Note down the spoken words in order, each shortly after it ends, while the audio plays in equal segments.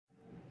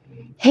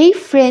Hey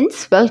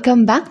friends,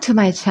 welcome back to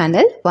my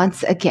channel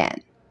once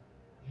again.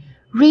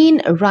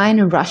 Rain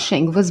Ryan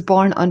Rushing was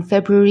born on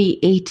February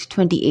 8,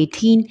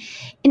 2018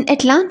 in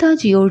Atlanta,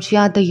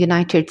 Georgia, the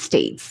United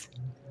States.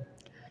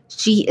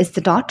 She is the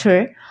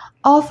daughter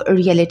of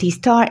reality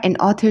star and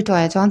author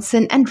Toya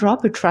Johnson and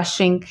Robert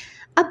Rushing,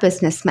 a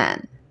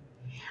businessman.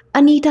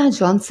 Anita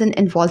Johnson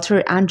and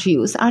Walter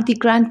Andrews are the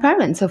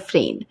grandparents of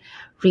Rain.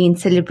 Rain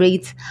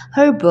celebrates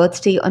her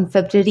birthday on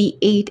February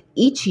 8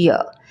 each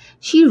year.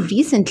 She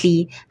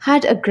recently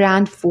had a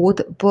grand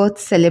fourth birth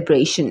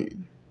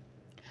celebration.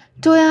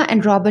 Toya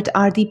and Robert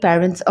are the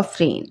parents of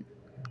Rain.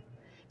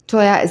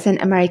 Toya is an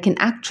American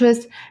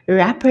actress,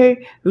 rapper,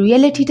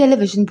 reality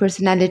television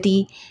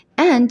personality,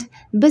 and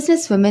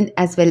businesswoman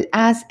as well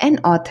as an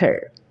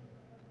author.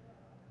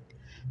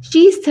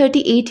 She is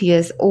 38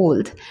 years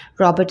old.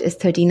 Robert is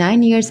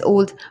 39 years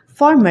old,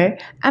 former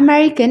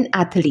American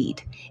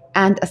athlete,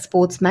 and a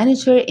sports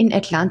manager in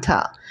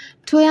Atlanta.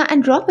 Toya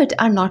and Robert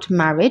are not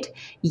married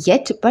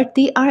yet, but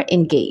they are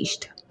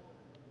engaged.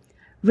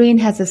 Rain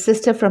has a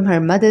sister from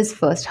her mother's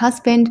first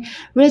husband,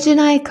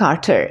 Reginae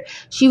Carter.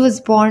 She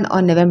was born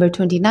on November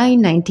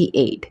 29,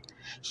 1998.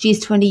 She is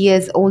 20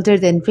 years older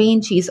than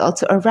Rain. She is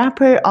also a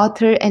rapper,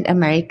 author, and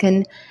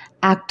American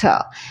actor.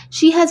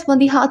 She has won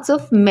the hearts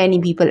of many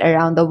people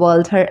around the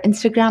world. Her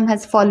Instagram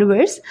has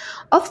followers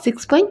of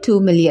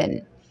 6.2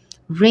 million.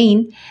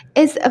 Rain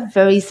is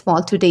very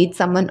small to date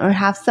someone or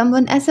have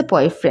someone as a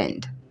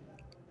boyfriend.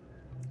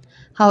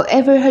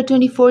 However, her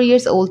 24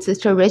 years old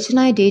sister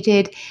Reginae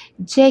dated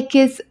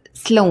Jacques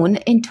Sloan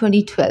in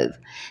 2012.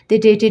 They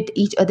dated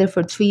each other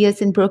for 3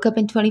 years and broke up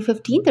in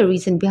 2015. The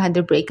reason behind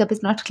their breakup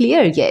is not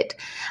clear yet.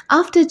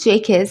 After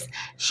Jacques,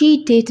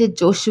 she dated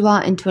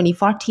Joshua in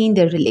 2014.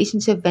 Their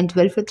relationship went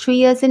well for 3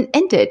 years and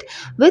ended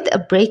with a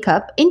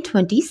breakup in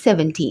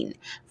 2017.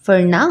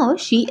 For now,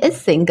 she is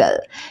single.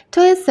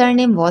 Toya's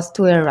surname was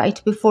Toya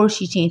Wright before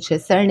she changed her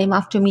surname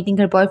after meeting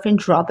her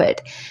boyfriend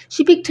Robert.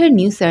 She picked her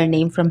new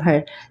surname from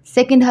her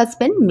second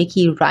husband,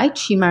 Mickey Wright.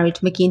 She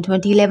married Mickey in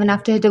 2011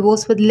 after her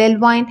divorce with Lil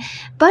Wayne,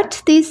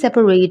 but they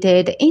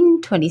separated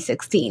in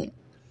 2016.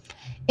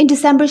 In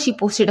December, she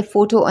posted a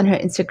photo on her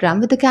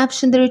Instagram with the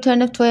caption, "The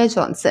Return of Toya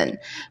Johnson."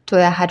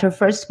 Toya had her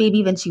first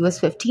baby when she was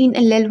 15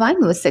 and Lil Wayne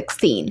was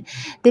 16.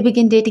 They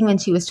began dating when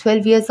she was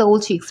 12 years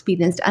old. She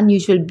experienced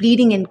unusual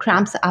bleeding and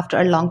cramps after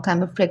a long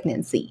time of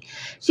pregnancy.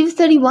 She was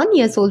 31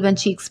 years old when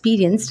she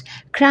experienced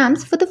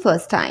cramps for the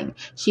first time.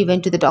 She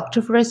went to the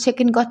doctor for a check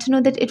and got to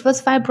know that it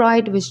was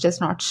fibroid, which does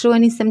not show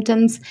any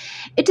symptoms.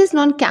 It is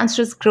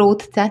non-cancerous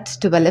growth that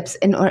develops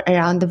in or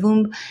around the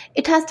womb.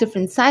 It has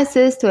different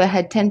sizes. Toya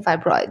had 10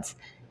 fibroids.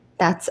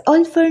 That's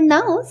all for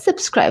now.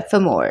 Subscribe for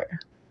more.